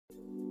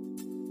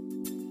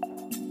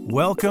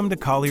Welcome to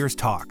Colliers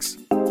Talks,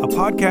 a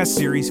podcast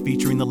series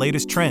featuring the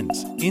latest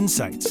trends,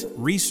 insights,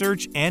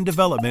 research, and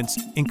developments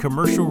in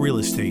commercial real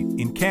estate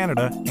in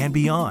Canada and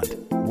beyond.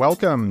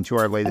 Welcome to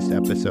our latest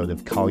episode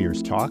of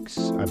Colliers Talks.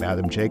 I'm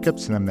Adam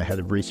Jacobs, and I'm the head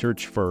of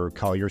research for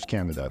Colliers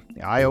Canada.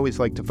 I always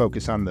like to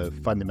focus on the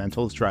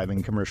fundamentals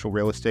driving commercial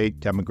real estate,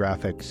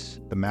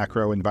 demographics, the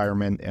macro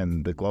environment,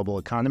 and the global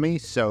economy.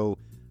 So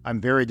I'm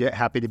very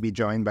happy to be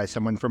joined by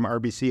someone from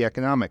RBC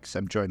Economics.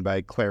 I'm joined by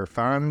Claire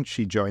Fan.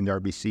 She joined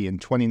RBC in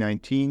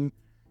 2019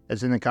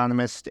 as an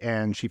economist,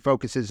 and she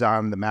focuses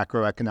on the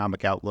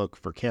macroeconomic outlook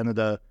for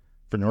Canada,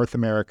 for North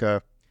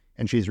America,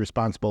 and she's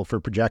responsible for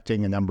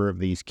projecting a number of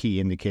these key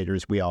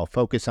indicators we all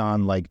focus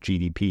on, like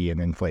GDP and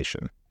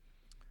inflation.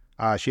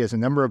 She has a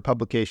number of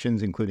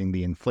publications, including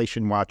the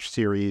Inflation Watch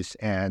series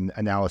and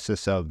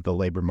analysis of the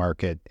labor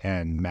market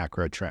and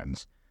macro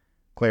trends.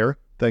 Claire,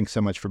 thanks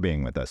so much for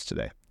being with us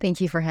today.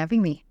 Thank you for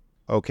having me.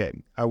 Okay,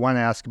 I want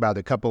to ask about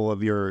a couple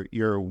of your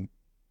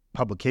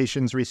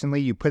publications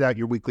recently. You put out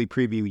your weekly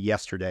preview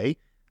yesterday.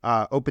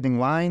 Opening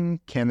line,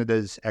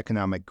 Canada's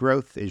economic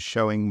growth is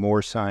showing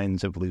more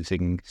signs of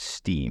losing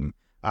steam.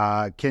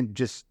 Can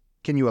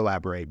you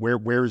elaborate?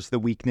 Where's the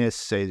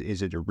weakness?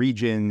 Is it a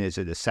region? Is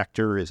it a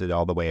sector? Is it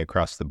all the way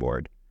across the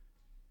board?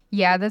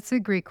 Yeah, that's a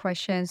great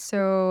question.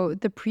 So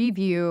the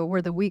preview,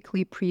 or the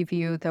weekly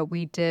preview that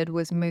we did,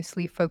 was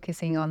mostly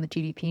focusing on the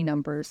GDP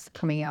numbers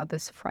coming out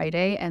this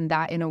Friday. And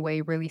that, in a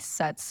way, really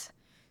sets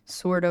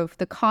sort of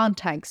the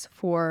context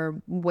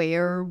for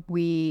where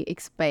we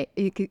expect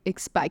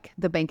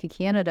the Bank of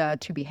Canada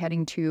to be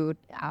heading to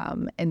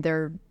in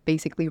their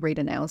basically rate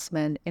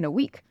announcement in a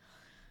week.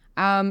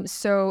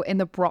 So in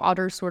the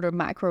broader sort of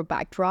macro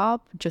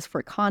backdrop, just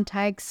for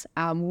context,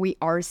 we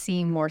are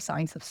seeing more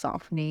signs of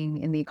softening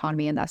in the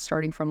economy, and that's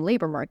starting from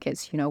labor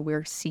markets.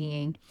 We're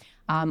seeing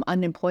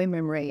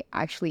unemployment rate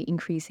actually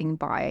increasing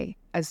by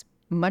as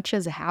much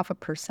as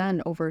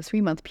 0.5% over a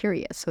 3-month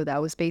period. So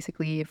that was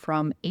basically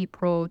from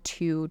April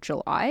to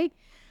July.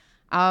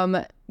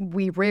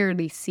 We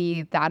rarely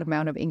see that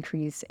amount of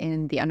increase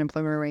in the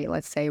unemployment rate,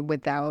 let's say,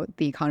 without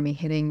the economy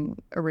hitting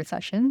a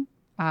recession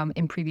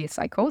in previous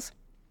cycles.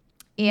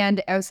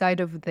 And outside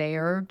of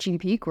their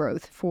GDP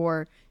growth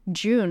for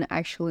June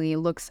actually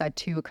looks set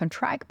to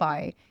contract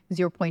by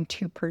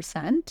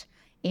 0.2%.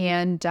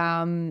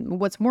 And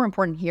what's more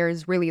important here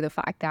is really the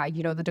fact that,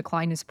 the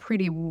decline is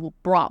pretty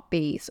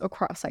broad-based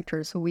across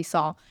sectors. So we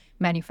saw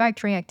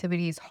manufacturing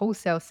activities,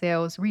 wholesale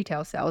sales,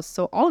 retail sales.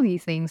 So all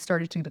these things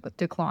started to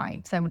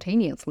decline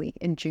simultaneously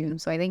in June.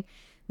 So I think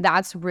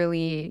that's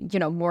really,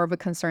 more of a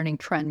concerning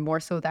trend,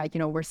 more so that,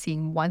 we're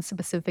seeing one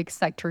specific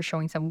sector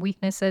showing some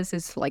weaknesses.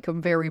 It's like a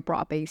very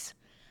broad-based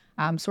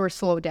sort of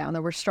slowdown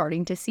that we're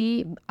starting to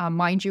see.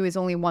 Mind you, is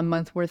only 1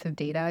 month worth of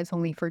data. It's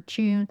only for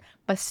June,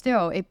 but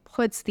still it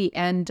puts the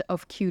end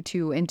of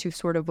Q2 into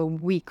sort of a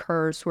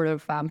weaker sort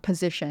of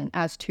position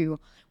as to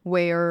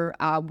where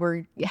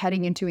we're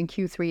heading into in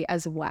Q3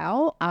 as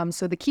well.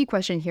 So the key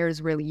question here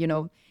is really,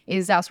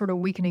 is that sort of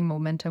weakening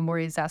momentum, or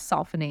is that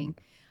softening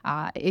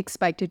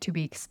expected to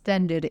be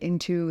extended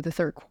into the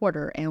third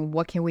quarter, and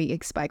what can we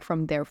expect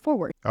from there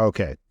forward?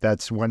 Okay,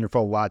 that's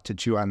wonderful. A lot to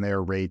chew on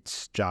there: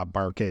 rates, job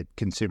market,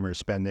 consumer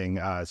spending.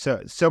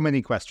 So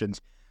many questions.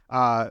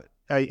 And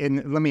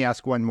let me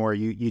ask one more.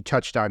 You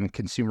touched on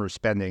consumer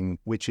spending,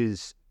 which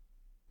is,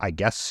 I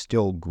guess,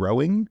 still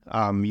growing.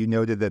 You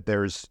noted that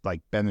there's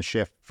been a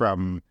shift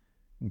from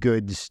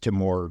goods to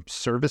more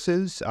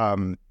services.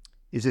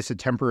 Is this a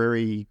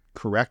temporary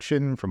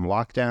correction from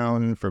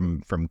lockdown,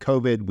 from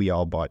COVID? We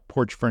all bought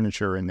porch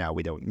furniture and now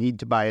we don't need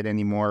to buy it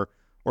anymore.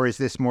 Or is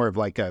this more of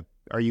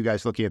are you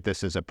guys looking at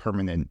this as a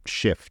permanent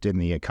shift in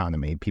the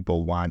economy?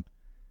 People want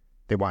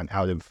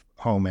out of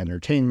home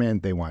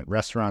entertainment, they want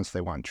restaurants,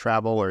 they want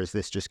travel, or is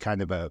this just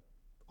kind of a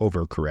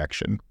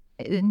overcorrection?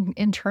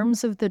 In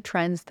terms of the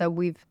trends that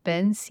we've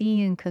been seeing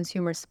in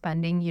consumer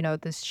spending,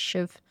 this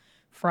shift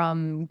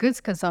from goods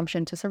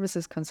consumption to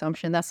services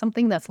consumption, that's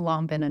something that's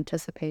long been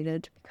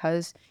anticipated,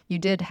 because you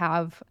did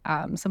have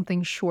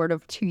something short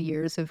of 2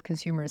 years of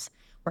consumers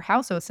or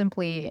households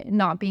simply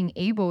not being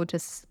able to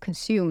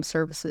consume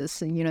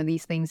services.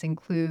 These things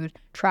include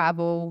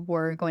travel,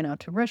 or going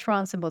out to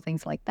restaurants, simple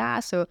things like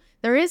that. So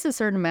there is a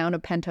certain amount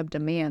of pent-up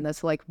demand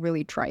that's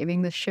really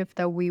driving the shift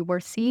that we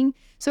were seeing.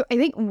 So I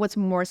think what's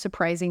more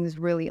surprising is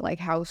really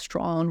how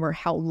strong or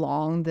how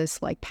long this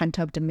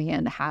pent-up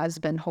demand has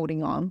been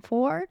holding on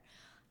for.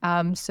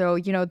 So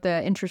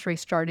the interest rate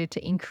started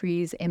to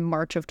increase in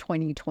March of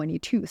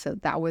 2022. So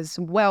that was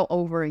well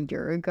over a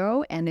year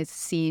ago, and it's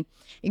seen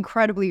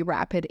incredibly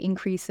rapid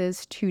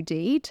increases to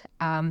date.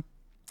 And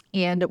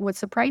what's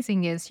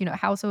surprising is,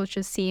 households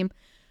just seem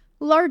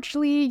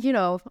largely,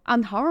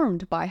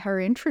 unharmed by higher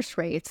interest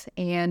rates.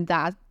 And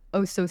that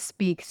also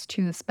speaks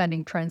to the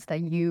spending trends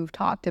that you've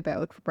talked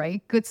about,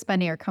 right? Good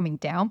spending are coming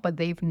down, but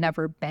they've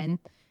never been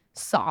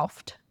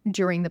soft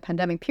during the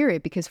pandemic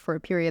period, because for a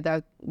period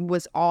that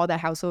was all that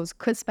households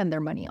could spend their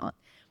money on.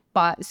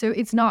 But so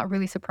it's not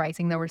really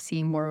surprising that we're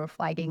seeing more of a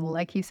flagging,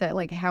 like you said,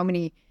 how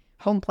many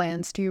home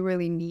plans do you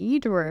really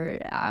need, or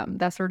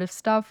that sort of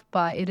stuff.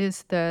 But it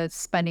is the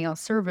spending on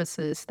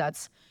services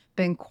that's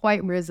been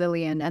quite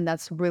resilient, and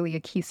that's really a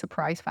key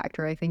surprise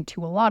factor, I think,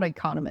 to a lot of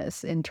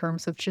economists in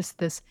terms of just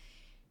this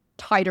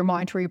tighter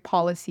monetary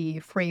policy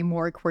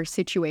framework or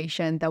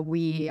situation that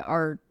we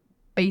are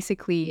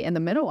basically in the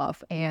middle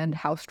of, and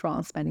how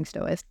strong spending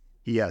still is.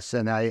 Yes,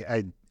 and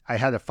I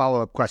had a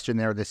follow-up question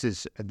there. This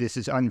is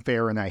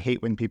unfair, and I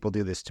hate when people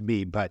do this to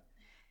me, but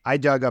I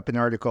dug up an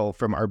article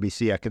from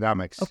RBC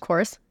Economics, Of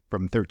course.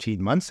 from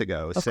 13 months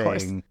ago, Of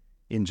course. saying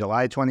in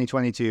July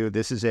 2022,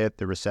 this is it.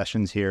 The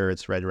recession's here.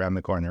 It's right around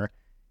the corner.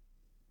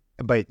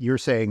 But you're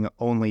saying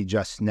only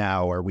just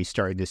now are we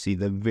starting to see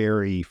the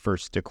very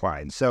first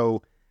decline.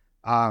 So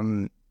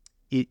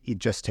it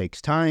just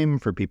takes time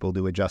for people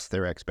to adjust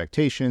their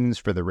expectations,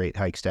 for the rate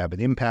hikes to have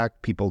an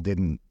impact. People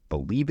didn't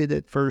believe it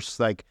at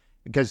first,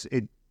 because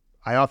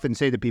I often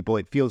say to people,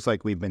 it feels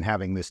like we've been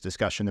having this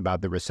discussion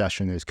about the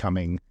recession is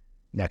coming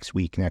next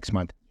week, next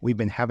month. We've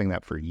been having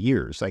that for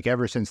years,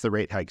 ever since the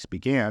rate hikes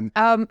began.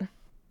 I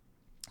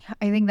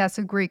think that's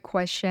a great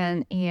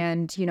question.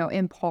 And,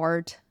 in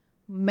part,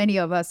 many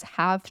of us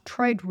have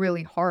tried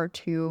really hard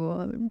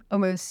to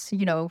almost,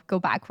 go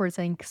backwards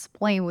and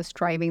explain what's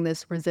driving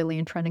this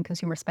resilient trend in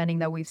consumer spending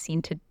that we've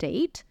seen to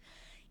date.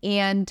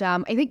 And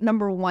I think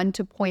number one,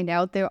 to point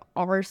out, there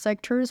are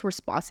sectors or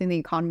spots in the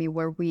economy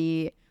where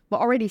we're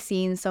already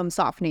seeing some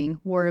softening,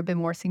 or a bit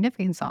more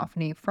significant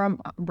softening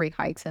from rate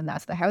hikes, and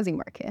that's the housing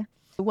market.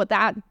 What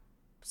that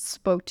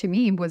spoke to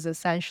me was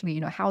essentially,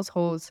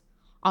 households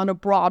on a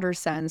broader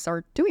sense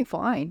are doing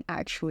fine,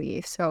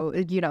 actually. So,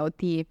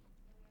 the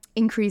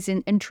increase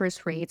in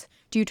interest rates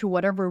due to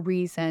whatever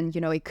reason,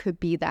 it could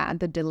be that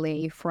the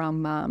delay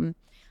from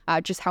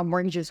just how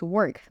mortgages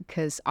work,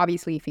 because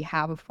obviously if you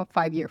have a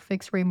 5-year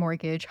fixed rate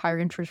mortgage, higher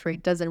interest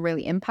rate doesn't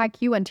really impact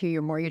you until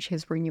your mortgage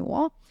hits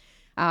renewal.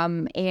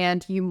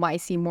 And you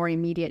might see more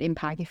immediate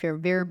impact if you're a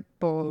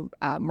variable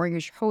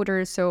mortgage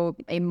holder. So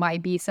it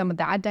might be some of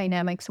that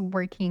dynamics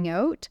working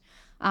out.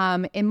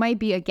 It might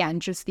be, again,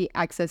 just the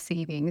excess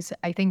savings.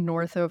 I think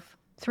north of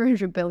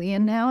 300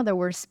 billion now that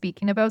we're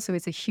speaking about. So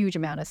it's a huge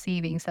amount of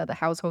savings that the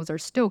households are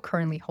still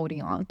currently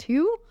holding on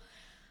to.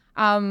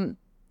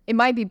 It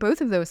might be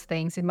both of those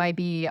things. It might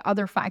be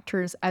other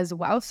factors as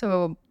well.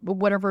 So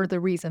whatever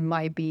the reason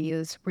might be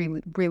is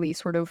really, really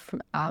sort of,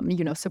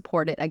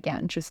 supported,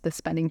 again, just the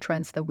spending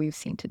trends that we've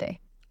seen today.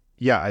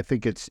 Yeah, I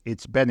think it's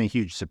been a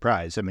huge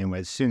surprise. I mean,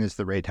 as soon as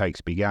the rate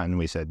hikes began,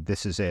 we said,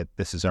 this is it.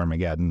 This is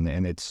Armageddon.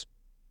 And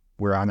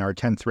we're on our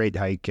 10th rate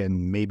hike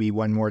and maybe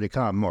one more to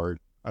come, or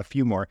a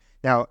few more.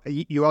 Now,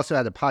 you also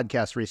had a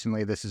podcast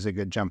recently. This is a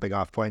good jumping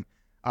off point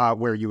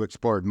where you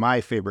explored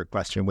my favorite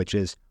question, which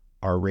is,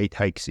 are rate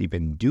hikes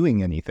even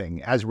doing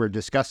anything? As we're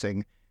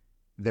discussing,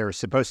 they're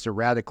supposed to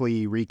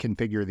radically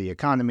reconfigure the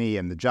economy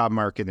and the job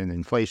market and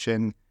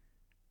inflation.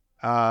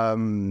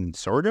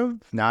 Sort of,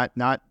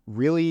 not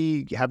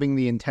really having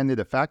the intended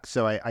effect.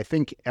 So I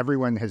think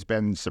everyone has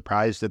been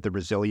surprised at the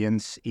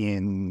resilience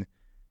in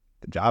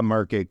the job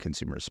market,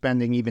 consumer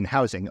spending, even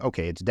housing.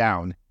 Okay, it's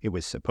down. It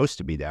was supposed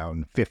to be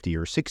down 50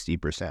 or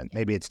 60%.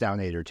 Maybe it's down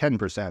 8 or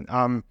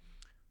 10%.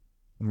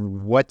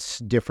 What's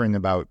different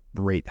about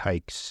rate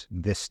hikes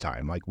this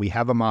time? We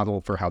have a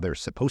model for how they're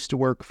supposed to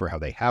work, for how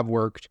they have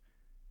worked.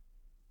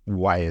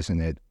 Why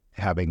isn't it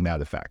having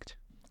that effect?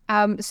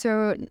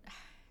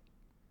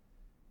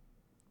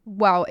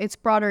 Well, its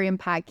broader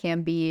impact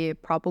can be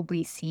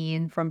probably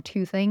seen from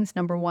two things.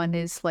 Number one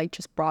is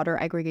just broader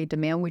aggregate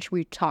demand, which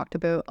we talked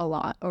about a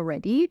lot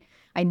already.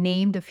 I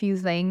named a few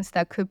things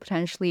that could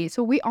potentially,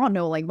 so we all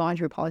know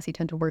monetary policy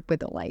tend to work with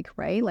the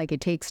right? It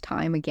takes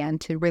time, again,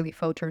 to really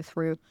filter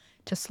through,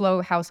 to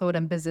slow household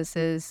and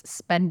businesses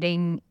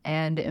spending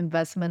and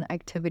investment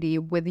activity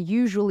with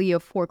usually a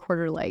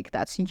 4-quarter lag.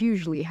 That's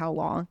usually how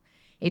long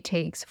it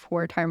takes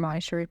for tighter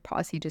monetary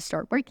policy to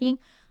start working.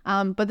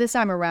 But this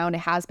time around, it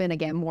has been,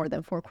 again, more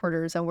than 4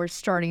 quarters, and we're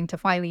starting to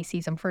finally see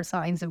some first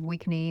signs of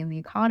weakening in the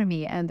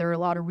economy, and there are a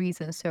lot of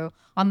reasons. So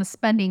on the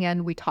spending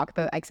end, we talk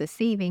about excess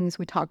savings,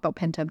 we talk about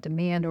pent-up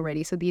demand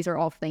already. So these are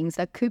all things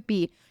that could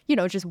be,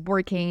 just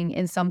working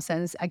in some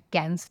sense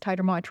against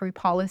tighter monetary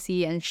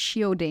policy and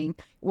shielding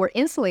or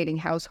insulating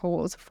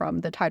households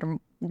from the tighter,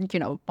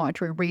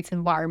 monetary rates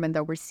environment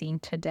that we're seeing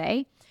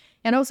today.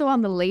 And also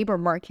on the labor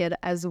market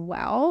as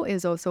well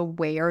is also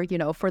where,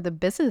 for the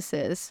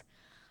businesses,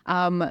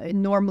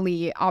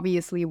 normally,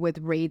 obviously, with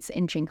rates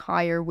inching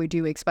higher, we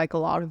do expect a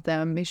lot of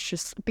them. It's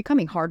just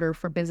becoming harder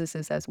for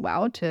businesses as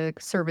well to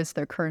service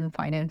their current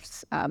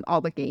finance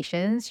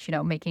obligations,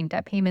 making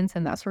debt payments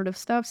and that sort of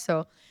stuff.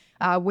 So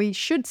we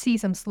should see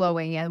some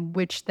slowing, and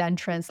which then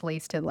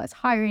translates to less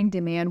hiring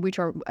demand, which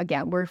are,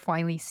 again, we're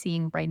finally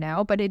seeing right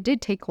now. But it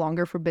did take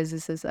longer for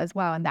businesses as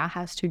well. And that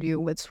has to do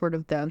with sort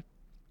of the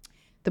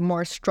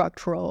more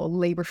structural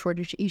labor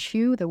shortage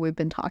issue that we've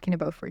been talking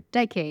about for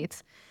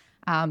decades.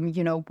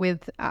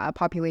 With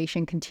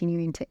population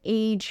continuing to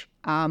age,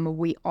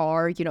 we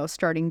are,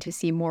 starting to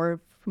see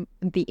more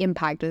the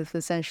impact of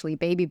essentially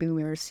baby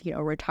boomers,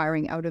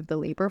 retiring out of the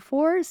labor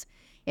force.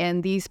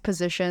 And these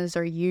positions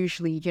are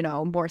usually,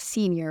 more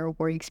senior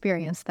or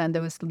experienced than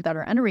those that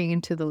are entering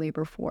into the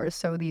labor force.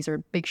 So these are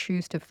big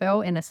shoes to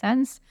fill in a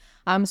sense.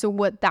 So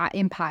what that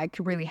impact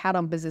really had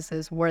on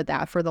businesses were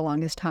that for the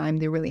longest time,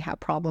 they really had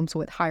problems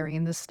with hiring.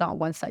 And this is not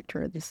one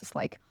sector. This is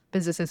like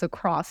businesses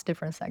across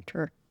different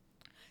sectors.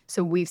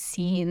 So we've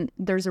seen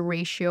there's a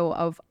ratio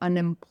of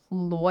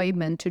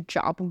unemployment to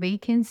job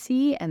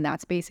vacancy, and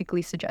that's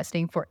basically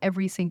suggesting for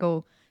every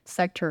single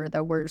sector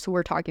that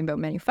we're talking about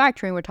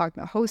manufacturing, we're talking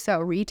about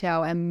wholesale,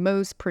 retail, and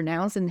most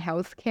pronounced in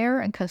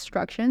healthcare and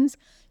constructions.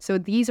 So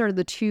these are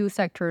the two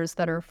sectors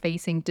that are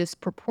facing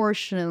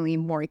disproportionately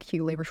more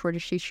acute labor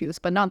shortage issues,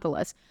 but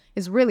nonetheless,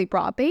 is really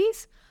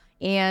broad-based.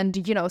 And,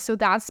 so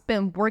that's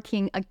been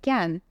working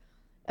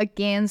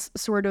against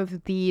sort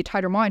of the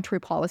tighter monetary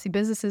policy.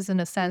 Businesses, in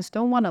a sense,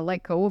 don't want to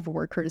let go of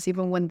workers,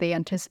 even when they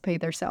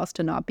anticipate themselves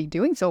to not be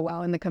doing so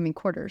well in the coming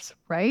quarters,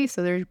 right?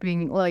 So there's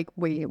being like,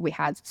 we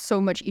had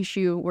so much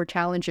issue or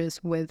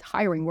challenges with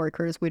hiring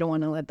workers, we don't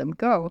want to let them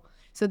go.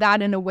 So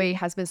that, in a way,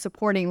 has been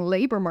supporting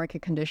labor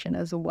market condition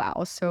as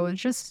well. So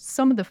it's just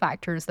some of the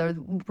factors that are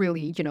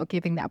really,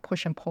 giving that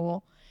push and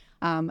pull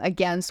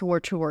against or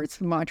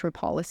towards monetary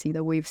policy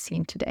that we've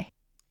seen today.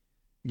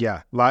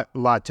 Yeah,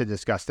 lot to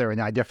discuss there. And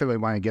I definitely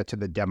want to get to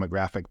the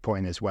demographic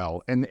point as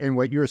well. And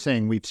what you're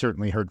saying, we've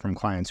certainly heard from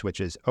clients,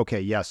 which is, okay,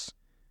 yes,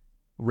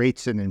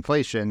 rates and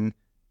inflation,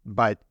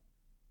 but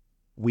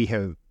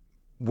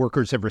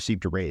workers have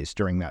received a raise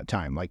during that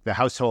time. Like the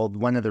household,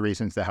 one of the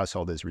reasons the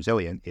household is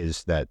resilient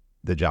is that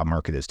the job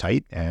market is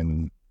tight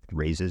and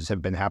raises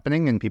have been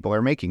happening and people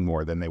are making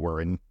more than they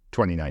were in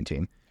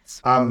 2019.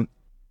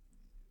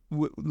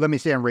 Let me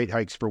stay on rate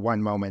hikes for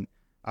one moment.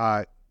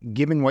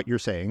 Given what you're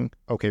saying,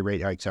 okay,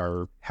 rate hikes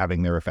are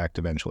having their effect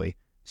eventually.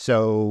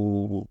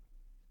 So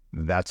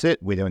that's it.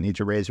 We don't need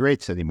to raise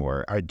rates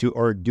anymore.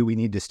 Do we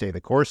need to stay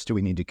the course? Do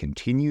we need to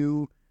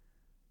continue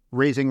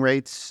raising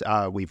rates?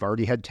 We've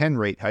already had 10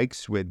 rate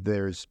hikes.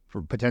 There's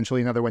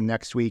potentially another one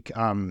next week.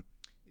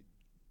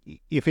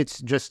 If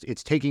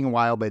it's taking a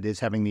while, but it is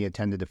having the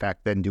intended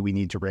effect, then do we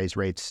need to raise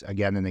rates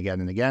again and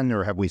again and again,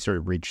 or have we sort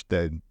of reached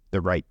the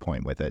right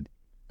point with it?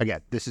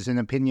 Again, this is an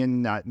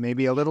opinion, not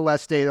maybe a little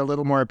less data, a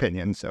little more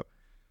opinion. So,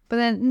 but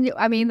then,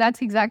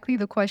 that's exactly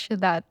the question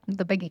that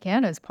the Bank of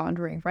Canada is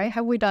pondering, right?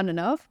 Have we done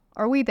enough?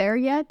 Are we there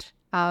yet?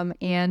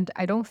 And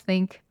I don't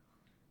think,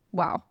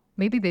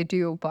 maybe they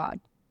do, but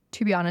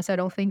to be honest, I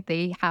don't think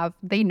they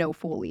know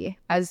fully.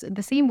 As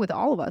the same with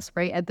all of us,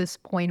 right? At this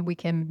point, we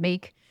can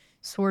make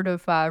sort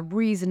of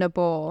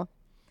reasonable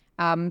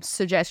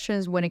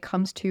suggestions when it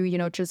comes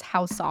to, just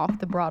how soft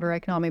the broader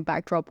economic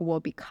backdrop will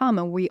become.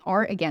 And we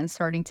are, again,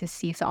 starting to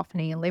see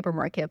softening in labor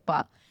market.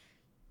 But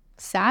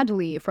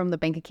sadly, from the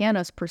Bank of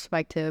Canada's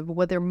perspective,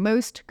 what they're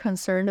most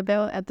concerned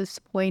about at this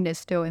point is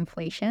still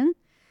inflation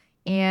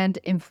and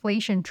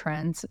inflation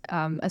trends,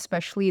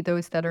 especially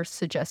those that are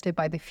suggested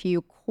by the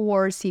few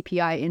core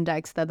CPI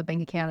index that the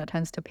Bank of Canada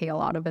tends to pay a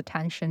lot of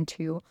attention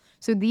to.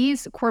 So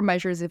these core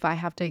measures, if I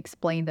have to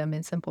explain them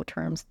in simple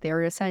terms,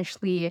 they're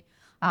essentially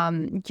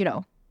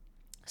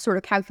sort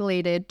of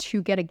calculated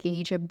to get a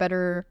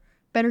better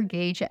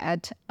gauge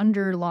at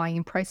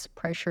underlying price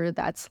pressure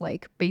that's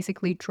like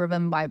basically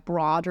driven by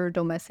broader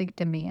domestic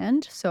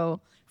demand. So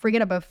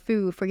forget about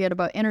food, forget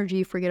about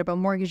energy, forget about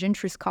mortgage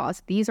interest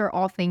costs. These are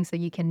all things that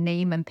you can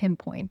name and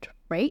pinpoint,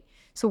 right?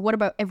 So what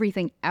about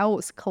everything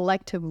else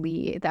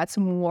collectively? That's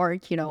more,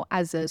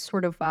 as a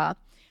sort of a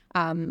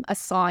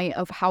sign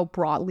of how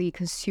broadly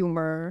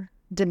consumer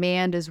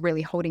demand is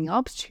really holding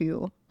up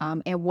to,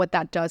 and what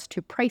that does to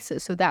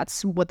prices. So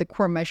that's what the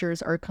core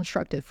measures are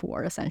constructed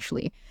for,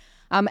 essentially.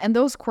 And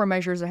those core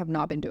measures have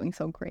not been doing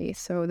so great.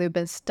 So they've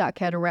been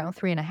stuck at around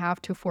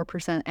 3.5% to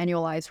 4%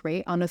 annualized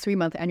rate on a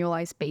 3-month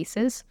annualized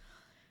basis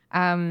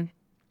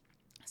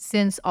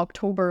since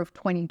October of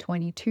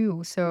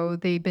 2022. So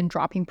they've been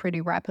dropping pretty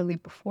rapidly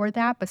before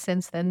that, but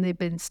since then they've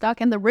been stuck.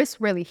 And the risk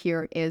really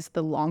here is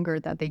the longer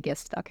that they get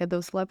stuck at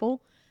those levels,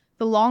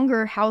 the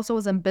longer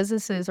households and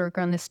businesses are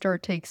going to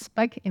start to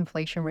expect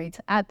inflation rates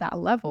at that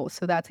level.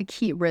 So that's a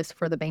key risk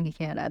for the Bank of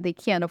Canada. They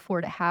can't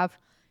afford to have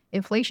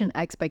inflation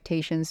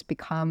expectations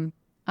become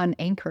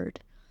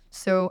unanchored.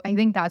 So I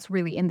think that's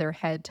really in their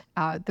head,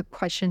 the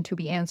question to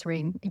be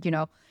answering,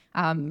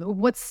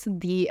 what's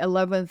the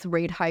 11th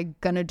rate hike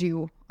going to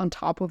do on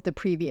top of the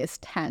previous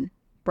 10,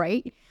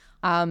 right?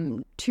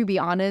 To be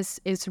honest,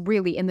 it's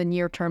really in the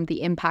near term,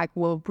 the impact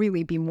will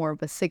really be more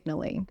of a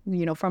signaling.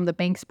 From the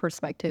bank's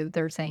perspective,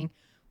 they're saying,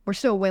 we're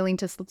still willing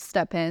to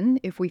step in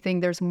if we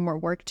think there's more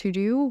work to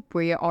do.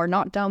 We are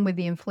not done with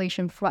the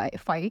inflation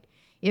fight.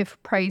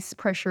 If price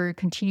pressure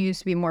continues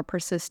to be more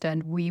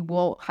persistent, we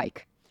will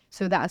hike.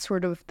 So that's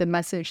sort of the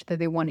message that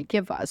they want to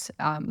give us.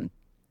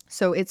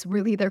 So it's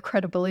really their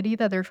credibility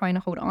that they're trying to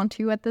hold on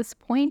to at this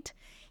point.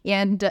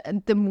 And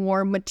the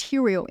more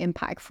material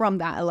impact from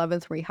that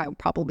 11th rate hike will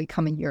probably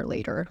come a year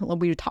later.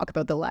 We talk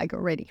about the lag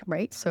already,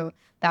 right? So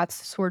that's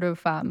sort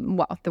of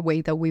the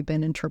way that we've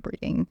been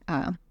interpreting.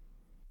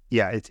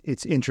 Yeah,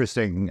 it's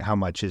interesting how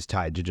much is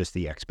tied to just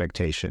the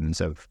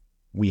expectations of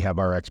we have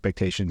our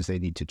expectations. They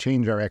need to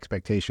change our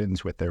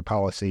expectations with their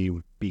policy,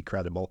 be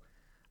credible.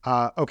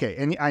 Okay,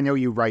 and I know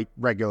you write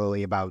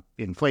regularly about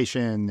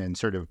inflation and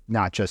sort of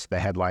not just the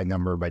headline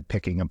number, but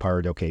picking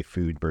apart, okay,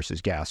 food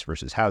versus gas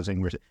versus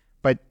housing.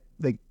 But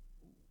like,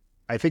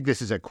 I think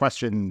this is a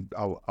question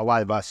a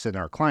lot of us and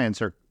our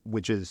clients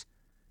which is,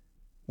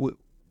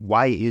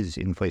 why is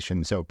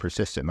inflation so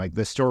persistent? Like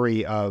the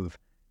story of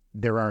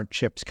there aren't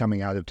ships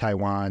coming out of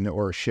Taiwan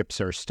or ships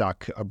are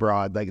stuck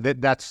abroad. Like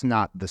that's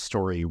not the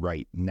story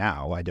right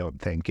now. I don't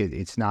think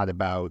it's not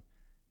about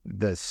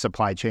the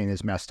supply chain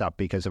is messed up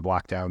because of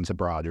lockdowns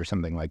abroad or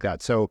something like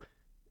that. So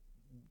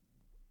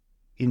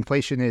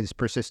inflation is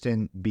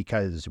persistent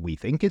because we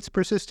think it's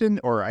persistent,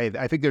 or I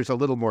think there's a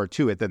little more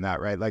to it than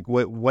that, right? Like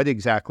what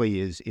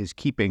exactly is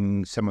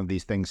keeping some of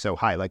these things so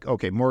high? Like,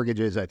 okay,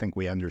 mortgages, I think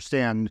we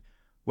understand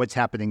what's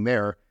happening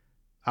there.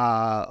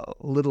 A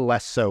little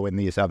less so in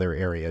these other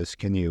areas.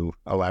 Can you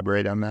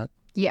elaborate on that?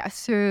 Yeah.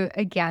 So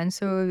again,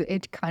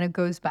 it kind of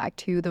goes back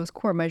to those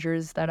core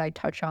measures that I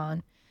touch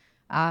on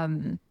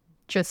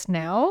just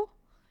now,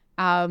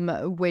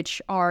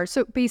 which are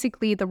so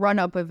basically the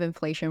run-up of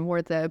inflation,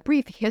 or the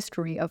brief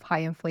history of high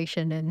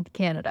inflation in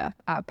Canada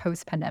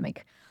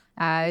post-pandemic.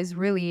 Is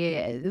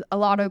really a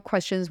lot of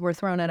questions were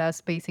thrown at us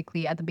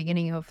basically at the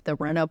beginning of the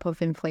run-up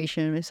of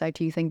inflation. It's like,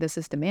 do you think this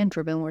is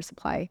demand-driven or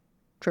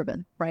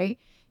supply-driven, right?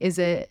 Is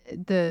it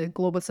the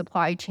global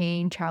supply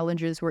chain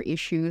challenges or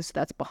issues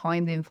that's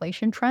behind the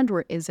inflation trend?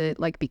 Or is it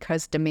like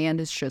because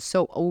demand is just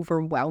so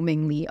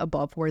overwhelmingly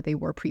above where they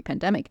were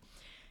pre-pandemic?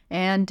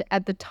 And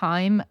at the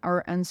time,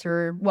 our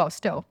answer,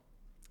 still,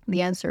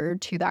 the answer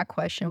to that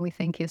question, we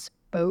think, is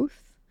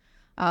both.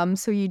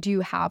 So you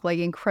do have like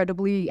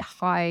incredibly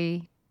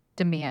high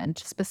demand,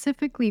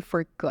 specifically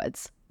for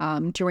goods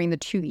during the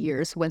 2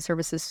 years when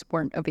services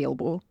weren't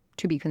available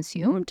to be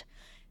consumed.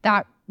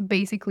 That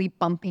basically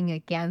bumping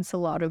against a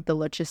lot of the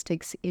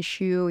logistics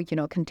issue,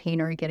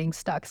 container getting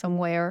stuck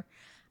somewhere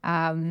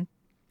on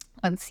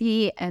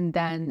sea, and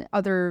then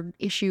other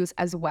issues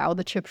as well,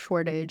 the chip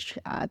shortage,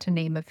 to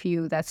name a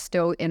few, that's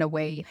still in a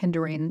way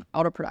hindering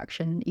auto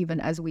production even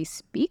as we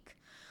speak.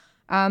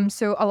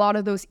 So a lot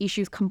of those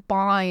issues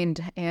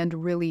combined and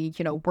really,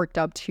 worked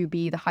up to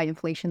be the high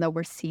inflation that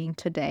we're seeing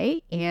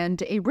today.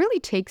 And it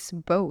really takes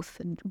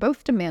both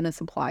demand and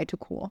supply to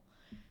cool.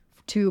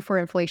 For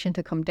inflation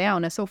to come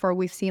down. And so far,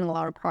 we've seen a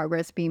lot of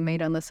progress being made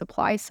on the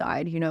supply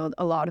side.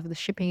 A lot of the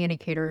shipping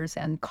indicators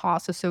and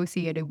costs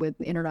associated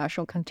with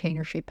international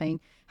container shipping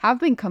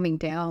have been coming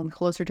down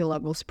closer to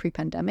levels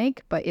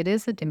pre-pandemic, but it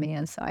is the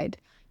demand side.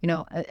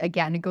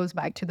 Again, it goes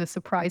back to the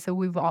surprise that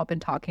we've all been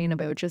talking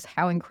about, just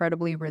how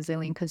incredibly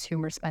resilient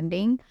consumer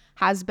spending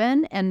has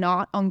been and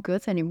not on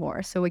goods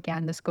anymore. So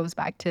again, this goes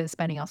back to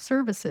spending on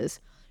services.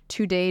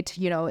 To date,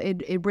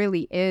 it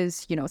really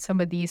is, some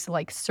of these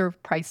like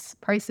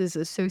prices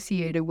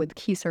associated with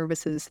key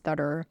services that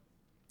are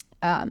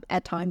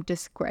at time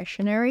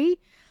discretionary.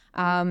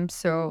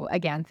 So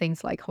again,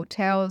 things like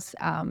hotels,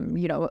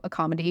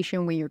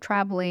 accommodation when you're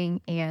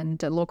traveling,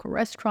 and local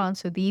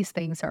restaurants. So these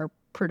things are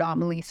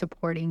predominantly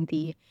supporting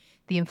the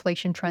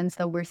inflation trends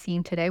that we're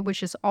seeing today,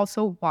 which is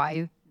also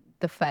why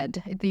the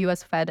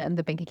US Fed and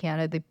the Bank of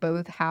Canada, they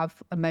both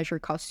have a measure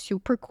called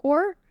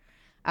Supercore,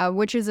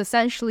 which is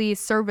essentially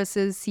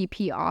services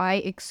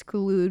CPI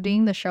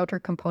excluding the shelter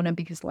component,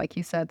 because like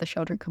you said, the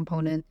shelter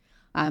component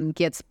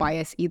gets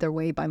biased either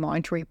way by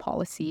monetary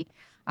policy.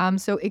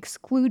 So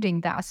excluding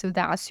that, so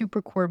that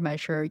super core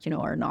measure,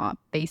 are not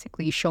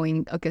basically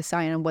showing a good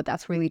sign. And what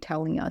that's really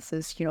telling us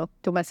is,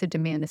 domestic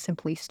demand is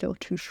simply still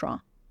too strong.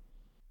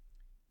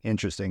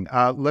 Interesting.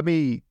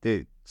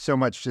 So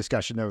much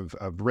discussion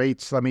of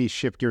rates. Let me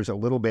shift gears a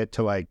little bit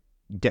to like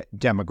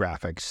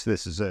demographics.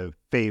 This is a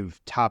fave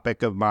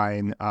topic of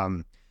mine.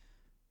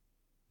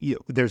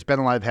 There's been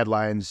a lot of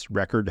headlines,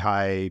 record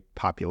high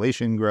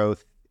population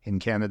growth in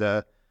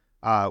Canada,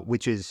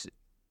 which is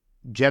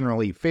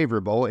generally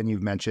favorable. And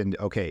you've mentioned,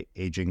 okay,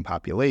 aging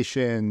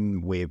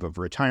population, wave of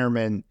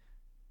retirement,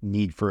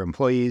 need for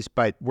employees,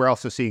 but we're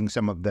also seeing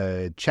some of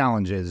the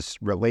challenges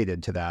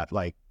related to that.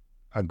 Like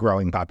a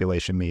growing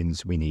population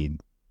means we need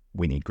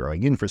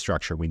growing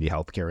infrastructure, we need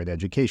healthcare and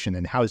education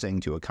and housing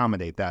to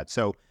accommodate that.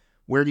 So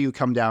where do you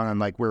come down on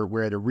like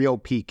we're at a real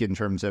peak in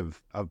terms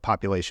of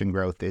population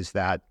growth? Is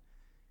that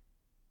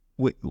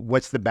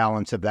what's the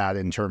balance of that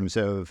in terms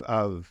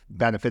of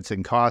benefits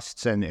and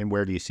costs, and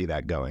where do you see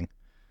that going?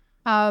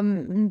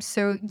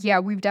 So yeah,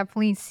 we've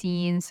definitely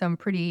seen some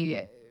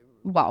pretty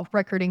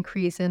record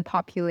increase in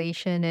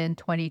population in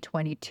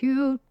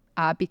 2022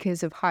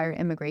 because of higher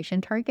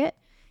immigration target.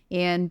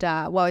 And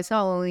it's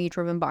not only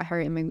driven by higher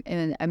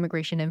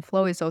immigration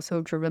inflow, it's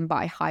also driven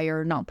by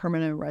higher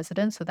non-permanent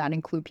residents. So that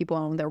include people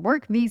on their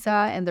work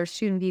visa and their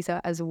student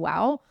visa as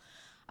well.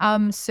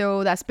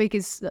 So that's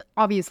is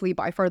obviously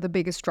by far the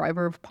biggest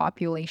driver of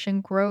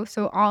population growth.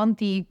 So on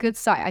the good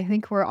side, I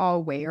think we're all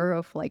aware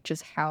of like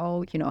just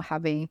how,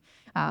 having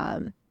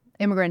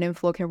immigrant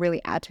inflow can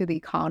really add to the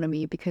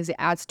economy because it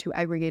adds to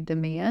aggregate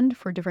demand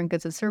for different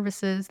goods and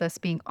services that's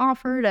being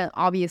offered. And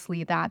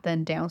obviously that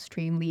then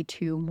downstream lead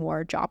to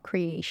more job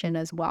creation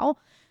as well,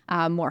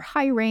 more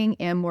hiring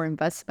and more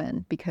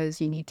investment because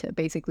you need to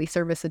basically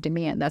service a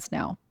demand that's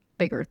now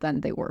bigger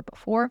than they were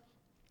before.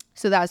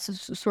 So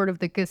that's sort of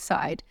the good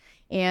side.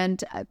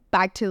 And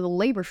back to the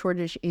labor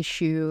shortage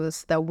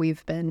issues that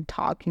we've been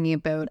talking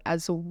about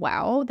as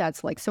well,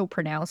 that's like so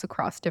pronounced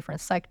across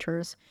different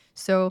sectors.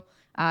 So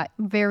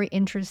very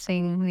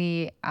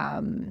interestingly,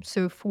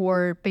 so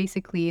for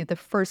basically the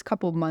first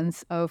couple of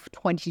months of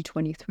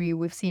 2023,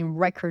 we've seen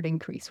record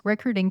increase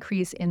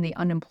in the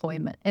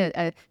unemployment,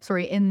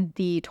 in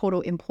the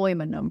total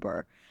employment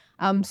number.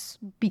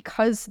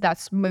 Because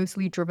that's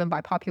mostly driven by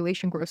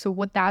population growth. So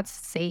what that's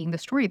saying, the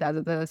story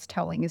that's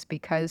telling is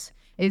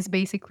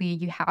basically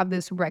you have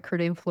this record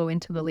inflow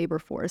into the labor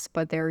force,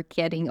 but they're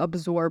getting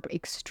absorbed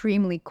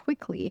extremely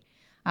quickly.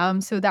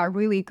 So that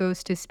really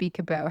goes to speak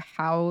about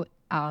how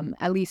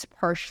at least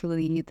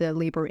partially the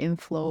labor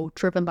inflow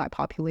driven by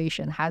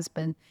population has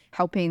been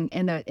helping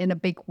in a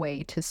big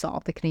way to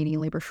solve the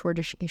Canadian labor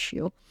shortage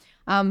issue.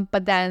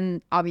 But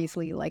then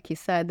obviously, like you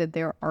said, that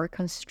there are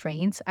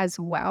constraints as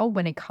well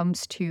when it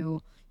comes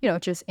to,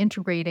 just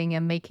integrating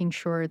and making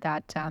sure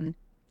that,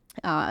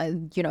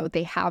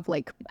 they have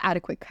like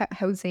adequate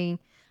housing.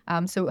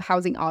 So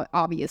housing,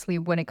 obviously,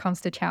 when it comes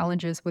to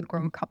challenges with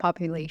growing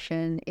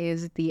population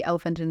is the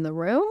elephant in the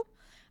room.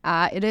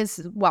 It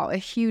is, a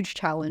huge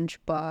challenge,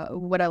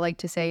 but what I like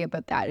to say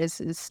about that is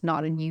it's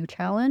not a new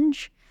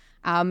challenge.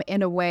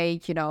 In a way,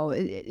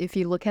 if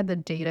you look at the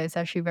data, it's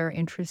actually very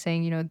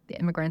interesting. The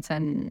immigrants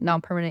and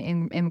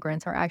non-permanent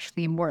immigrants are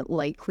actually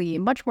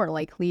much more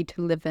likely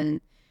to live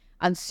in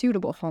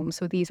unsuitable homes.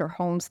 So these are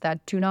homes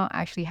that do not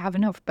actually have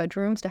enough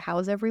bedrooms to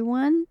house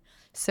everyone.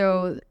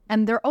 So,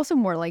 and they're also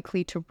more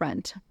likely to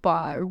rent.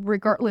 But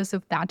regardless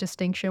of that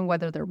distinction,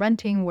 whether they're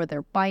renting, whether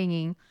they're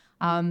buying,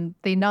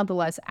 they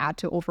nonetheless add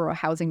to overall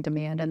housing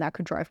demand, and that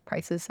could drive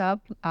prices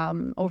up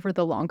over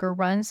the longer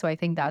run. So I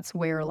think that's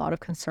where a lot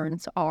of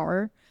concerns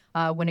are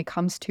when it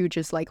comes to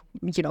just like,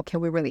 can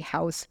we really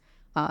house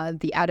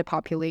the added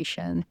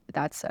population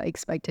that's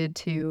expected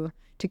to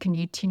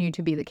continue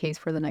to be the case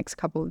for the next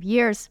couple of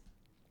years.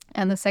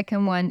 And the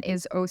second one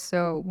is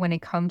also when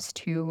it comes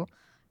to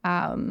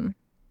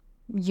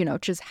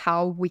just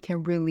how we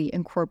can really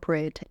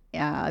incorporate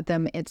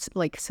them, it's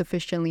like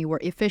sufficiently or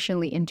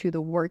efficiently into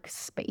the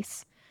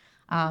workspace.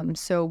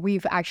 So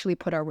we've actually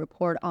put our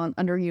report on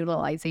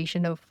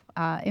underutilization of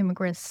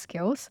immigrant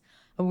skills.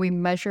 We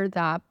measure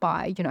that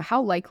by,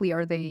 how likely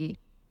are they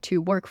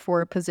to work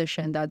for a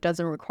position that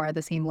doesn't require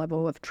the same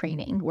level of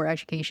training or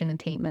education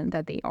attainment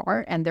that they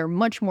are. And they're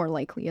much more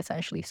likely,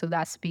 essentially. So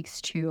that speaks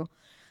to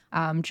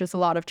just a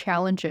lot of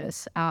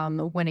challenges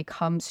when it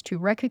comes to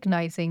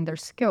recognizing their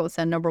skills.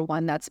 And number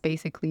one, that's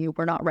basically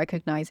we're not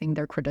recognizing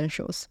their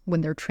credentials when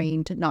they're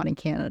trained not in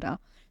Canada.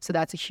 So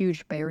that's a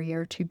huge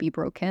barrier to be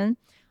broken.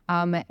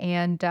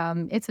 And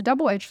it's a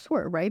double-edged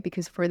sword, right?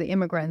 Because for the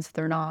immigrants,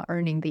 they're not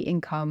earning the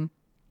income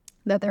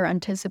that they're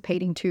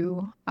anticipating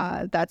to.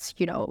 That's,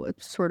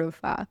 sort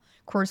of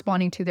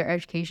corresponding to their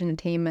education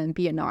attainment,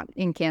 be it not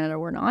in Canada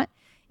or not.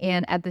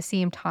 And at the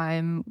same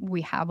time, we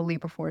have a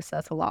labor force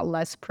that's a lot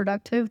less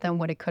productive than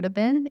what it could have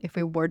been if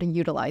we were to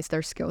utilize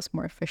their skills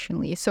more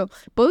efficiently. So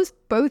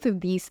both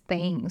of these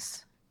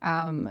things,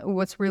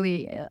 what's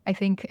really, I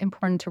think,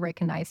 important to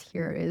recognize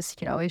here is,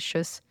 it's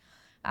just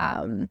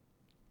the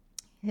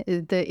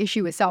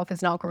issue itself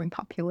is not growing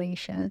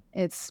population.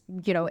 It's,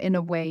 in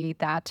a way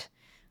that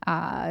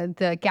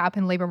the gap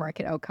in labor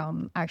market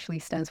outcome actually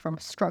stems from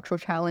structural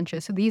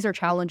challenges. So these are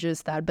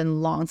challenges that have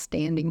been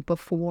long-standing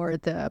before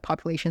the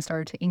population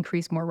started to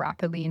increase more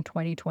rapidly in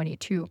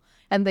 2022.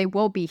 And they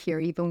will be here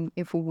even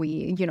if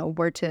we,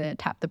 were to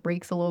tap the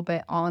brakes a little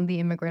bit on the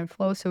immigrant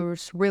flow. So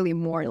it's really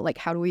more like,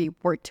 how do we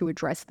work to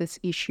address this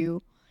issue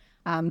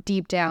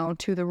deep down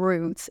to the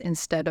roots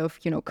instead of,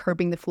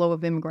 curbing the flow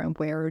of immigrant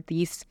where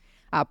these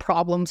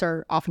problems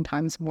are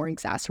oftentimes more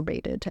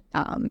exacerbated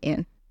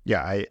in.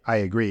 Yeah, I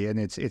agree. And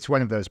it's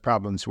one of those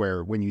problems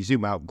where when you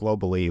zoom out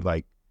globally,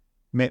 like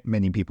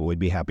many people would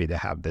be happy to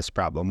have this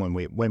problem.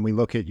 When we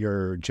look at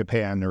your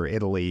Japan or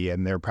Italy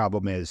and their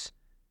problem is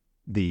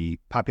the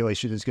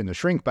population is going to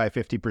shrink by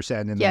 50%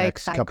 in the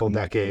next couple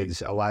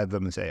decades, a lot of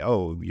them say,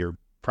 oh, your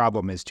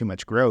problem is too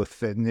much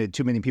growth and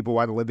too many people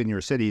want to live in your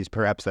cities.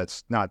 Perhaps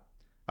that's not,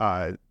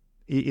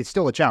 it's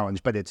still a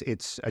challenge, but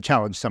it's a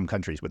challenge some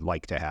countries would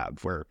like to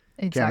have where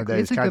Canada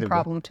is it's a kind good of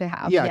problem to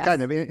have. Yeah, yes.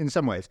 kind of in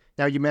some ways.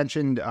 Now you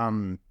mentioned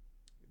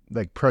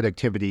like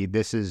productivity.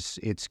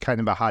 It's kind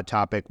of a hot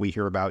topic. We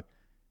hear about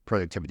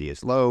productivity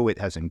is low. It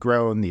hasn't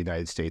grown. The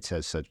United States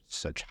has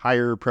such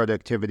higher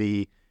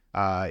productivity.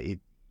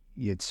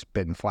 It's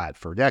been flat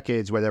for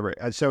decades, whatever.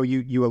 So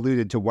you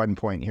alluded to one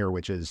point here,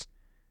 which is,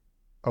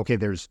 okay,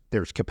 there's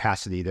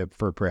capacity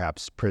for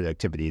perhaps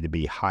productivity to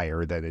be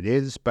higher than it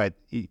is, but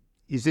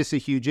is this a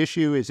huge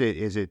issue? Is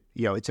it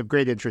it's of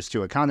great interest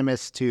to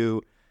economists,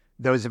 to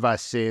those of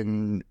us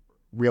in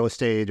real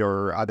estate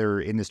or other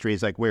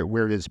industries? Like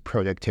where does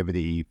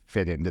productivity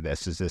fit into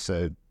this? Is this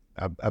a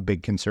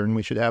big concern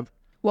we should have?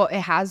 Well,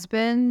 it has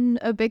been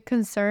a big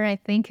concern. I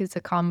think it's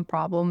a common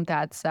problem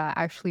that's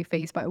actually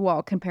faced by,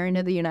 well, comparing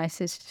to the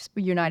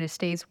United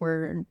States,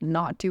 we're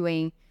not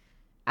doing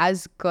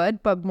as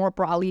good, but more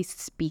broadly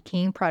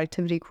speaking,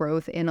 productivity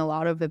growth in a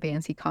lot of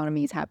advanced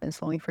economies have been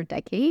slowing for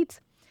decades.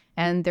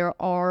 And there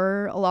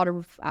are a lot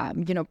of,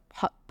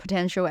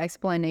 potential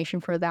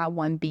explanation for that.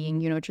 One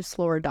being, just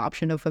slower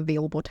adoption of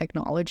available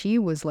technology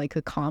was like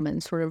a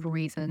common sort of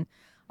reason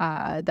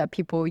that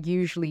people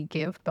usually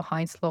give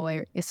behind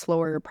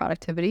slower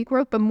productivity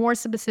growth. But more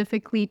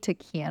specifically to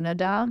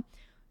Canada,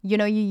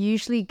 you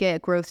usually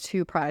get growth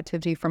to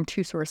productivity from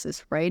two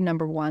sources, right?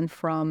 Number one,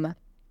 from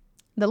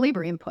the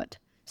labor input.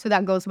 So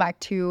that goes back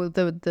to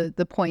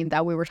the point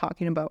that we were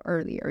talking about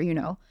earlier,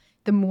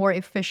 the more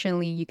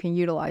efficiently you can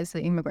utilize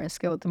the immigrant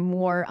skill, the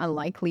more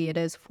unlikely it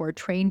is for a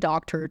trained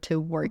doctor to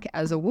work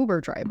as a Uber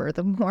driver,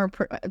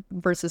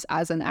 versus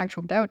as an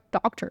actual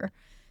doctor,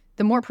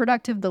 the more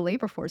productive the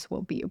labor force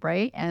will be,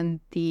 right? And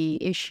the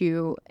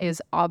issue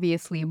is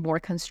obviously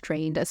more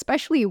constrained,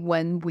 especially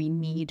when we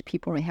need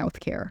people in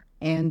healthcare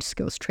and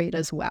skills trade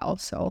as well.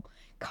 So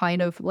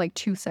kind of like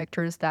two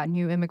sectors that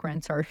new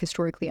immigrants are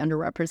historically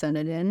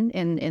underrepresented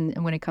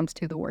in when it comes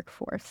to the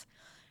workforce.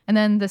 And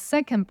then the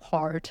second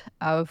part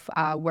of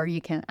where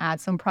you can add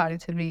some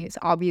productivity is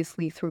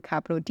obviously through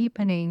capital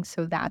deepening.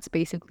 So that's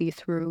basically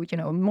through,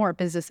 more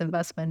business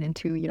investment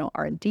into,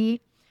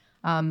 R&D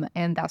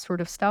and that sort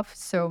of stuff.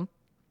 So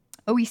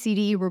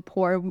OECD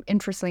report,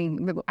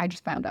 interesting, I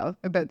just found out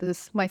about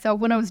this myself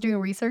when I was doing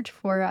research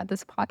for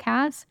this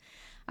podcast.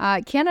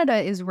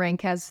 Canada is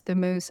ranked as the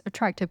most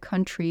attractive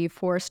country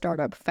for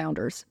startup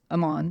founders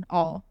among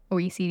all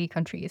OECD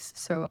countries.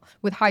 So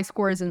with high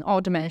scores in all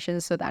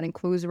dimensions, so that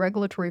includes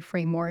regulatory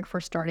framework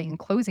for starting and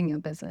closing a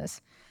business,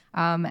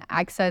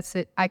 access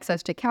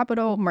to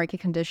capital, market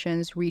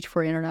conditions, reach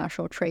for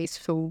international trade.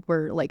 So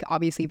we're like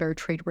obviously very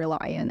trade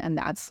reliant, and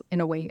that's in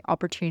a way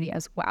opportunity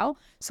as well.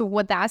 So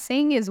what that's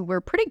saying is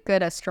we're pretty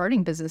good at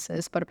starting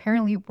businesses, but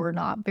apparently we're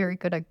not very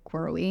good at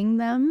growing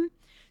them.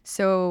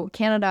 So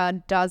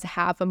Canada does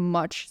have a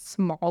much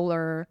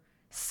smaller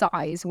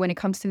size when it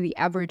comes to the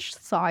average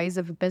size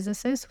of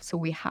businesses. So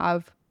we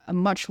have a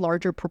much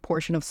larger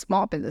proportion of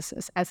small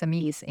businesses,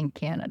 SMEs in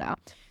Canada.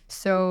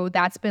 So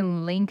that's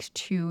been linked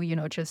to,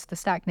 just the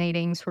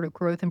stagnating sort of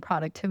growth and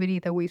productivity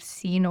that we've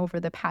seen over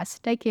the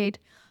past decade,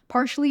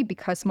 partially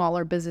because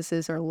smaller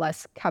businesses are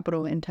less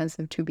capital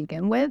intensive to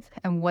begin with.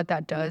 And what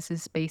that does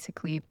is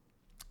basically,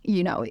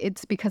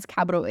 it's because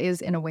capital is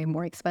in a way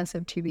more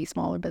expensive to these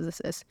smaller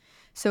businesses.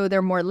 So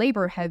they're more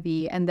labor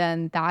heavy, and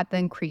then that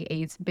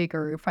creates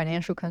bigger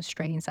financial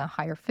constraints and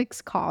higher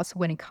fixed costs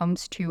when it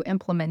comes to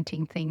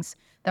implementing things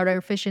that are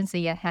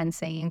efficiency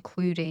enhancing,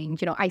 including,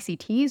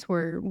 ICTs,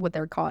 or what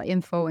they're called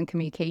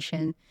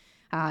information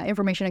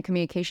and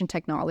communication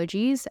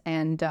technologies,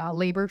 and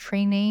labor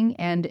training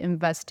and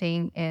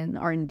investing in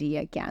R&D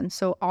again.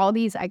 So all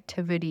these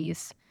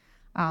activities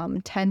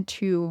tend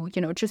to,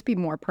 just be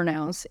more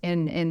pronounced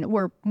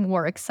or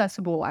more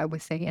accessible, I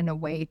would say, in a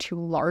way to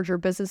larger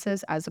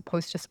businesses as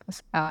opposed to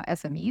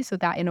SMEs. So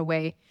that in a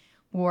way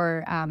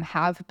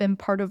have been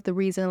part of the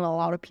reason a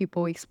lot of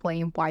people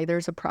explain why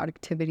there's a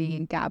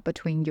productivity gap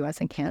between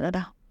US and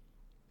Canada.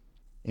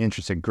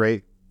 Interesting.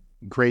 Great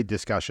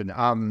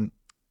discussion.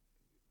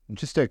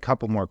 Just a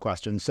couple more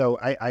questions. So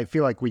I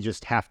feel like we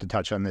just have to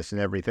touch on this and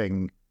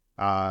everything.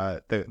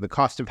 The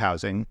cost of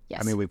housing.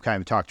 Yes. I mean, we've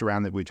kind of talked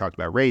around that. We've talked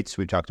about rates.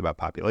 We've talked about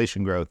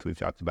population growth. We've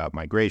talked about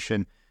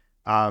migration.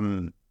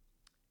 Housing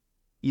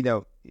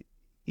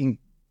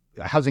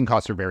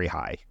costs are very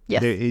high.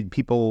 Yes.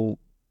 People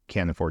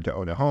can't afford to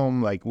own a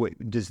home. Like,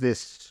 does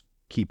this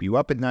keep you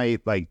up at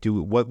night? Like,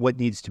 what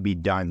needs to be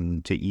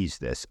done to ease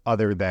this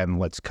other than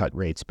let's cut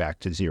rates back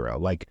to zero?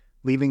 Like,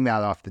 leaving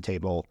that off the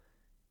table,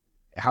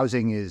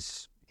 housing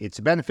it's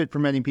a benefit for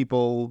many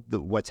people,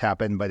 what's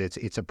happened, but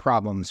it's a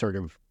problem sort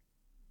of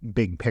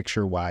big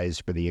picture wise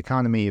for the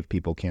economy. If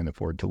people can't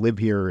afford to live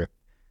here, if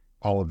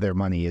all of their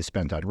money is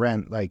spent on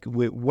rent, like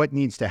what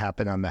needs to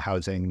happen on the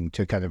housing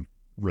to kind of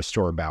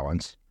restore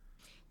balance?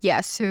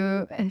 Yeah,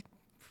 so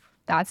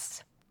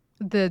that's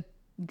the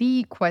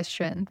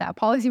question that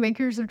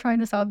policymakers are trying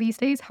to solve these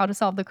days, how to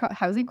solve the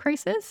housing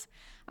crisis.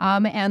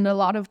 And a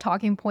lot of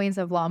talking points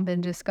have long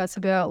been discussed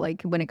about,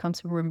 like, when it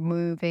comes to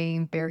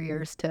removing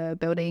barriers to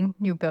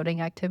new building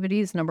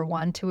activities. Number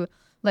one,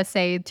 let's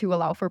say to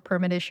allow for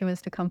permit issuance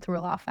to come through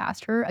a lot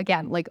faster.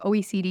 Again, like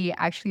OECD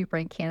actually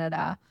ranked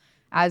Canada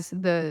as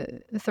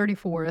the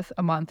 34th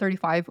among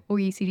 35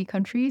 OECD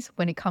countries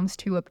when it comes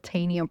to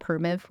obtaining a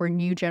permit for a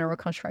new general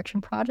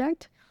construction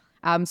project.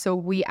 So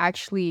we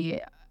actually,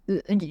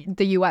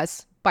 the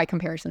US by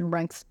comparison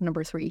ranks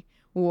number 3,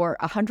 or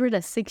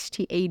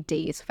 168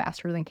 days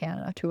faster than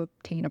Canada to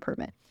obtain a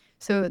permit.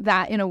 So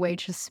that in a way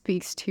just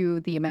speaks to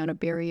the amount of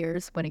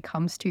barriers when it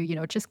comes to,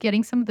 just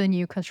getting some of the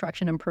new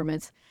construction and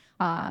permits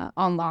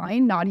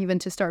online, not even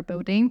to start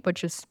building, but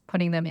just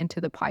putting them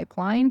into the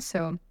pipeline.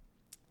 So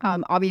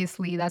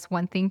Obviously, that's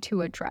one thing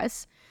to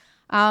address.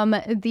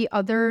 The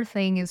other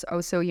thing is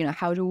also,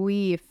 how do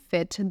we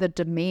fit the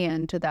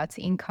demand that's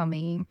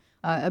incoming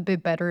a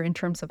bit better in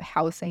terms of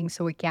housing?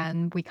 So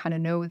again, we kind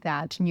of know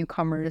that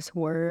newcomers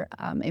or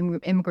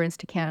immigrants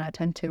to Canada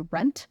tend to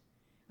rent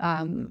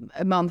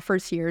among the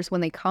first years when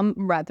they come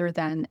rather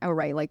than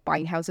outright like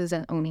buying houses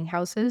and owning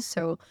houses.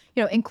 So,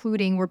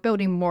 including we're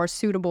building more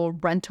suitable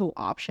rental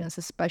options,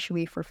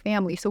 especially for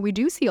families. So we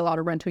do see a lot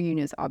of rental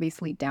units,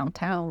 obviously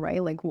downtown,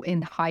 right? Like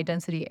in high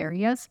density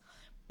areas.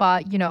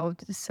 But,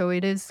 so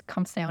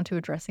comes down to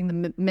addressing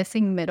the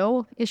missing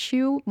middle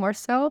issue more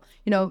so,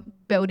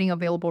 building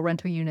available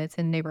rental units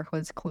in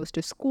neighborhoods close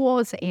to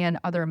schools and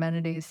other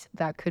amenities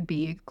that could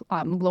be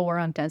lower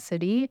on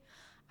density.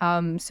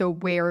 So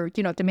where,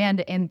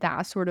 demand in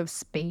that sort of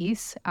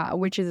space,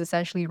 which is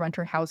essentially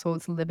renter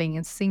households living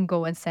in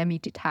single and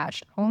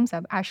semi-detached homes,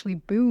 have actually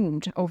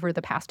boomed over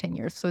the past 10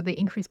 years. So they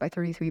increased by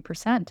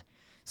 33%.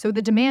 So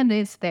the demand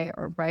is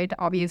there, right?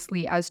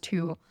 Obviously, as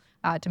to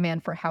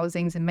demand for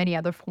housings in many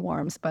other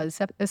forms, but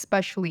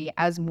especially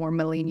as more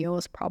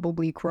millennials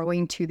probably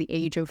growing to the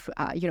age of,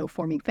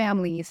 forming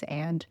families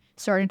and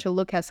starting to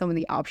look at some of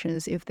the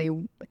options if they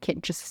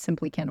can't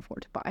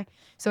afford to buy.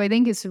 So I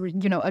think it's,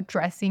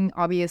 addressing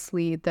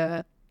obviously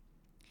the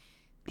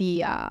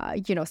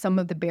some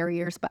of the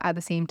barriers, but at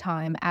the same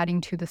time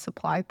adding to the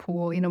supply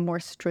pool in a more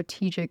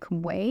strategic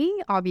way,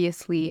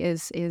 obviously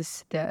is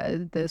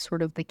the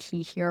sort of the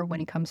key here when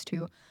it comes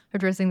to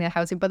addressing the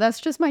housing. But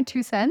that's just my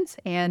 2 cents,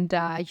 and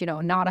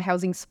not a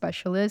housing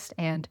specialist,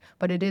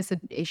 but it is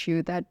an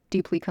issue that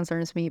deeply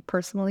concerns me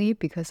personally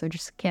because I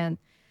just can't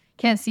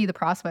see the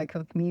prospect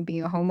of me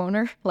being a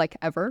homeowner like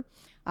ever.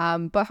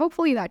 But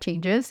hopefully that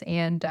changes,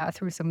 and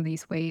through some of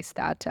these ways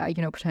that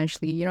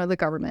potentially the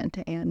government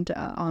and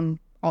on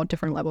all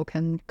different level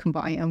can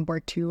combine and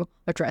work to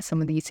address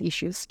some of these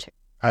issues too.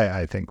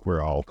 I think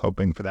we're all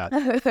hoping for that.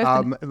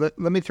 Let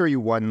me throw you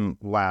one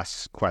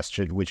last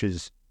question, which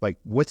is like,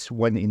 what's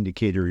one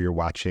indicator you're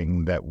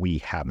watching that we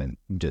haven't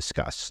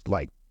discussed?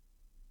 Like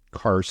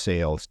car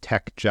sales,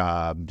 tech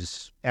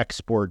jobs,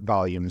 export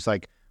volumes.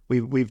 Like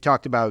we've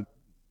talked about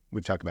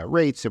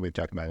rates, and we've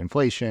talked about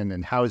inflation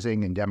and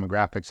housing and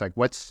demographics. Like,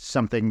 what's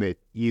something that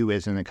you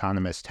as an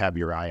economist have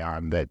your eye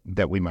on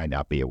that we might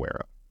not be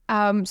aware of?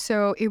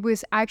 So it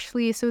was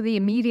actually, the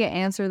immediate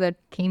answer that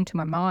came to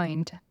my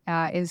mind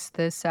is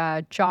this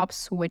job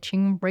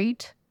switching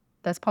rate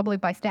that's published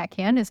by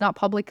StatCan. It's not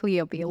publicly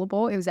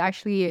available. It was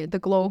actually, the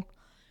Globe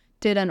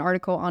did an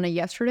article on it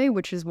yesterday,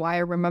 which is why I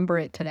remember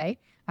it today.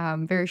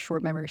 Very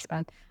short memory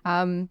span.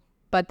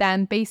 But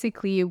then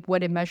basically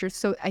what it measures,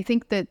 so I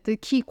think that the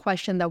key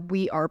question that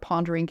we are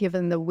pondering,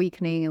 given the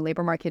weakening in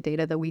labor market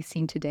data that we've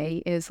seen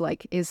today, is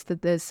like, is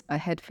this a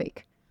head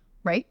fake,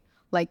 right?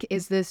 Like,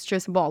 is this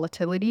just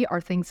volatility?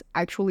 Are things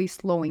actually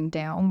slowing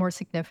down more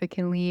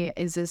significantly?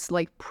 Is this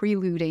like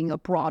preluding a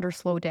broader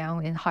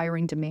slowdown in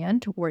hiring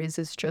demand? Or is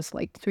this just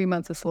like 3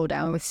 months of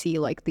slowdown? We see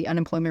like the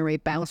unemployment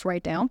rate bounce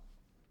right down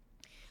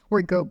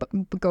or go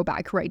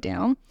back right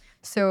down.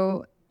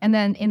 So, and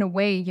then in a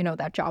way,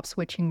 that job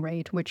switching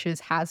rate, which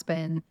has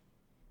been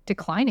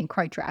declining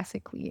quite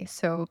drastically.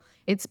 So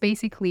it's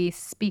basically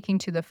speaking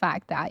to the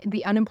fact that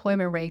the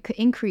unemployment rate could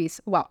increase.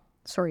 Well,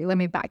 sorry, let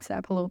me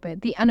backstep a little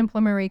bit. The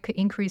unemployment rate could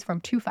increase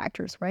from 2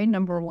 factors, right?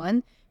 Number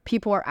 1,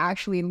 people are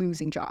actually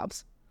losing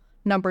jobs.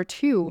 Number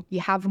 2, you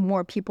have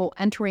more people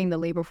entering the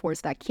labor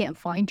force that can't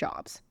find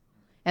jobs.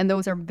 And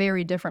those are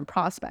very different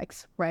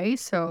prospects, right?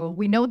 So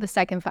we know the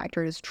second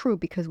factor is true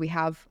because we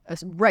have a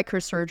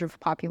record surge of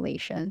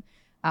population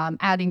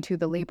adding to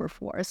the labor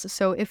force.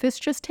 So if it's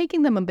just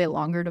taking them a bit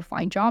longer to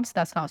find jobs,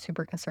 that's not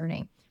super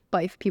concerning.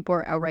 But if people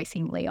are outright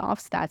seeing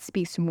layoffs, that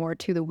speaks more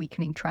to the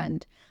weakening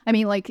trend. I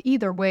mean, like,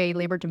 either way,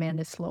 labor demand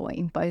is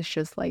slowing, but it's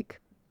just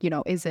like,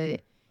 is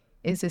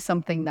it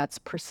something that's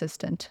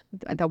persistent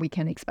that we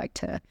can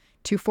expect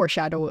to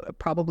foreshadow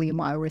probably a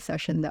mild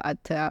recession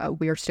that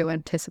we are still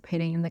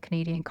anticipating in the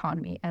Canadian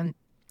economy? And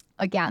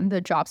again,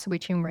 the job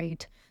switching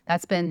rate,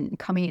 that's been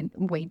coming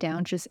way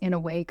down just in a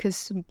way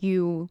because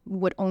you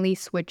would only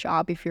switch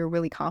job if you're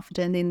really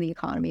confident in the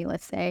economy,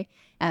 let's say,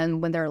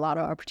 and when there are a lot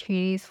of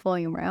opportunities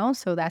flowing around.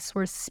 So that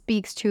sort of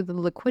speaks to the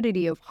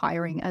liquidity of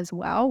hiring as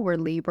well, where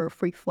labor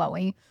free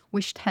flowing,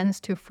 which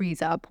tends to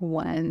freeze up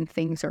when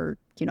things are,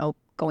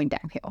 going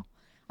downhill.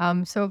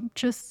 So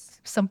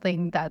just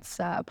something that's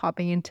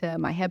popping into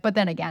my head. But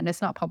then again,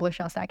 it's not published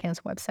on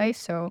StatCan's website.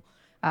 So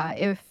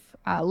if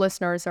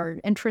listeners are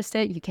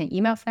interested, you can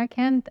email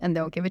StatCan and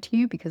they'll give it to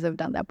you because I've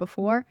done that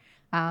before.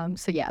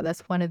 So yeah,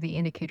 that's one of the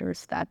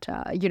indicators that,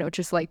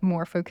 just like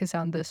more focus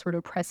on the sort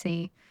of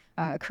pressing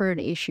current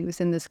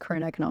issues in this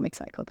current economic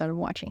cycle that I'm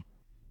watching.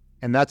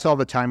 And that's all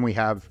the time we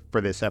have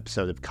for this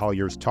episode of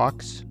Colliers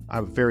Talks.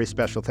 A very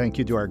special thank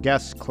you to our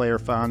guest, Claire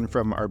Fan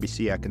from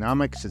RBC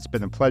Economics. It's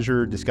been a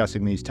pleasure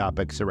discussing these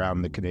topics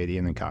around the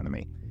Canadian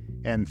economy.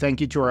 And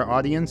thank you to our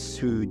audience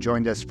who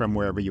joined us from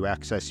wherever you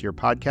access your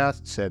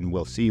podcasts, and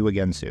we'll see you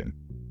again soon.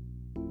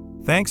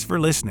 Thanks for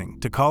listening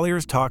to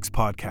Colliers Talks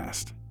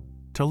podcast.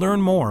 To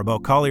learn more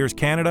about Colliers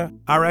Canada,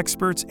 our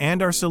experts,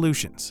 and our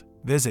solutions,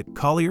 visit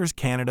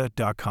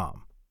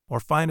collierscanada.com or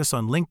find us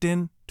on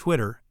LinkedIn,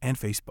 Twitter, and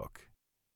Facebook.